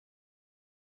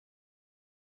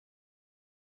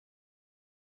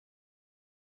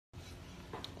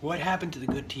What happened to the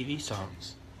good TV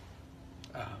songs?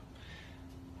 I'm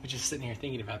just sitting here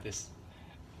thinking about this.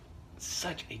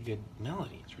 Such a good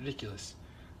melody. It's ridiculous.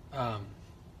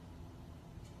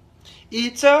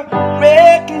 It's a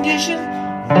rare condition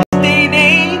in this day and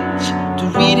age to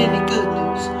read any good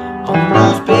news on the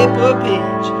newspaper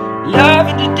page. Love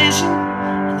and tradition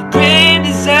and the grand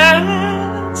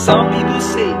design, some people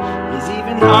say, is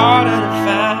even harder to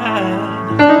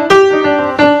find.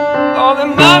 Oh,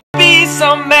 there must be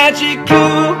some magic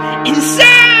cool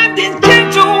inside these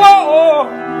gentle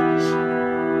walls.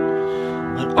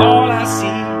 But all I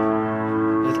see,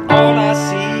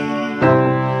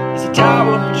 is a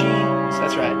tower of dreams.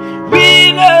 That's right.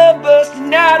 River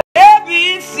busting out of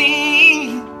every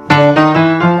scene.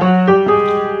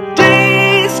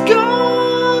 Days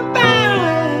go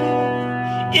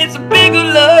by. It's a bigger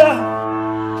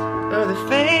love of the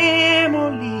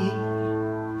family.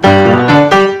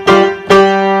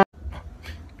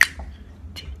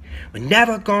 We're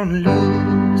never gonna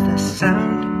lose the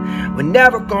sound. We're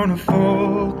never gonna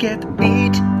forget the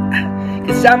beat.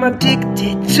 'Cause I'm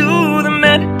addicted to the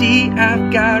melody.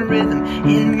 I've got rhythm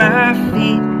in my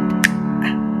feet.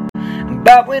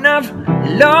 But when I've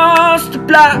lost the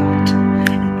plot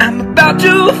and I'm about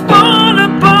to fall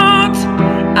apart,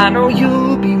 I know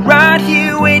you'll be right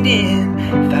here waiting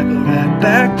if I go right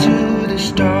back to the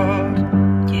start.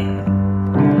 Yeah.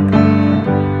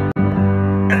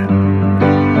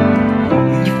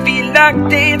 When you feel like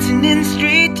dancing in the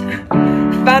street,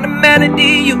 find a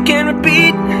melody you can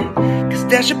repeat. 'Cause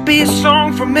there should be a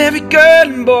song from every girl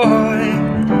and boy,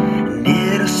 and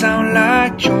it'll sound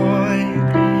like joy.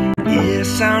 It'll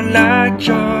sound like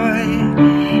joy.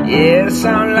 It'll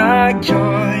sound like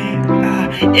joy.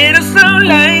 It'll sound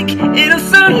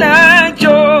like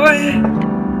joy.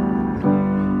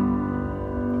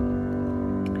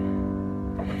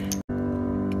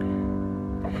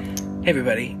 Hey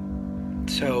everybody.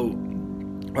 So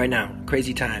right now,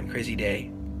 crazy time, crazy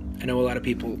day. I know a lot of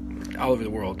people all over the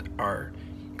world are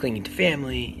clinging to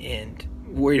family and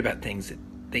worried about things that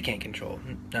they can't control.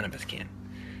 None of us can.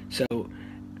 So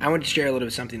I want to share a little bit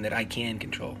of something that I can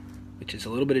control, which is a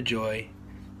little bit of joy,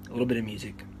 a little bit of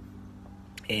music,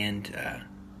 and a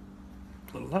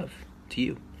little love to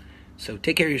you. So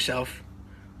take care of yourself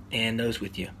and those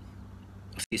with you.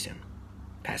 I'll see you soon.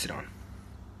 Pass it on.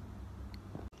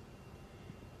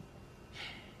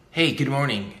 Hey, good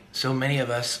morning. So many of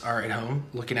us are at home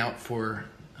looking out for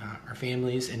our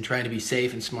families and trying to be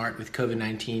safe and smart with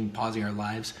COVID-19 pausing our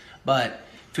lives, but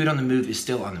Food on the Move is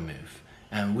still on the move.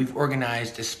 We've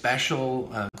organized a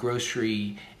special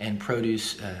grocery and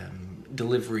produce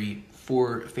delivery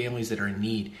for families that are in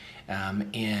need,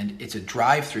 and it's a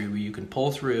drive-through where you can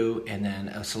pull through, and then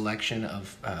a selection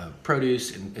of produce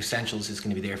and essentials is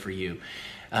going to be there for you.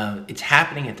 It's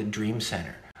happening at the Dream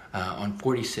Center on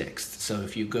 46th. So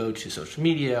if you go to social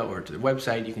media or to the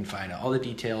website, you can find all the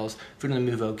details. Food on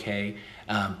the Move, okay.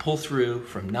 Pull through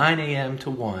from 9 a.m. to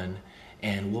 1,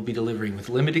 and we'll be delivering with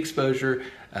limited exposure,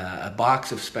 a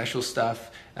box of special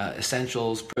stuff,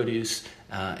 essentials, produce,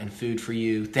 and food for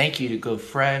you. Thank you to Go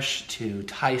Fresh, to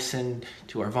Tyson,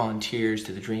 to our volunteers,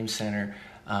 to the Dream Center,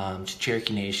 to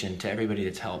Cherokee Nation, to everybody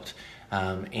that's helped.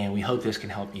 And we hope this can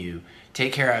help you.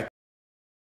 Take care out.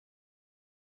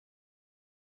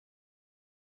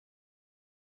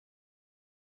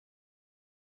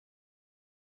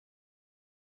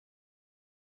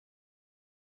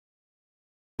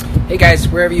 Hey guys,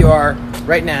 wherever you are,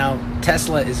 right now,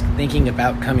 Tesla is thinking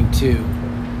about coming to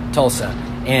Tulsa,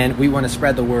 and we want to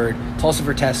spread the word. Tulsa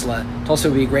for Tesla. Tulsa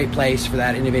would be a great place for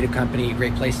that innovative company, a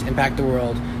great place to impact the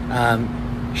world.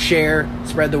 Share,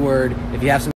 spread the word. If you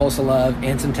have some Tulsa love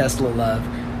and some Tesla love,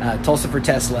 Tulsa for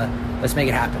Tesla, let's make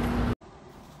it happen.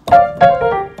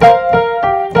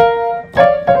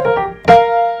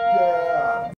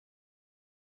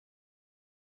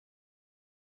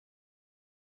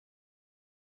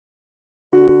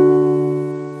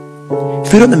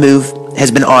 Food on the Move has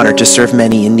been honored to serve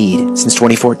many in need since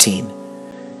 2014.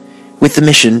 With the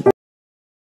mission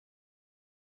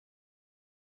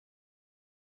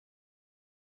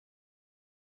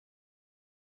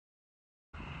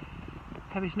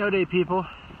Happy snow day, people.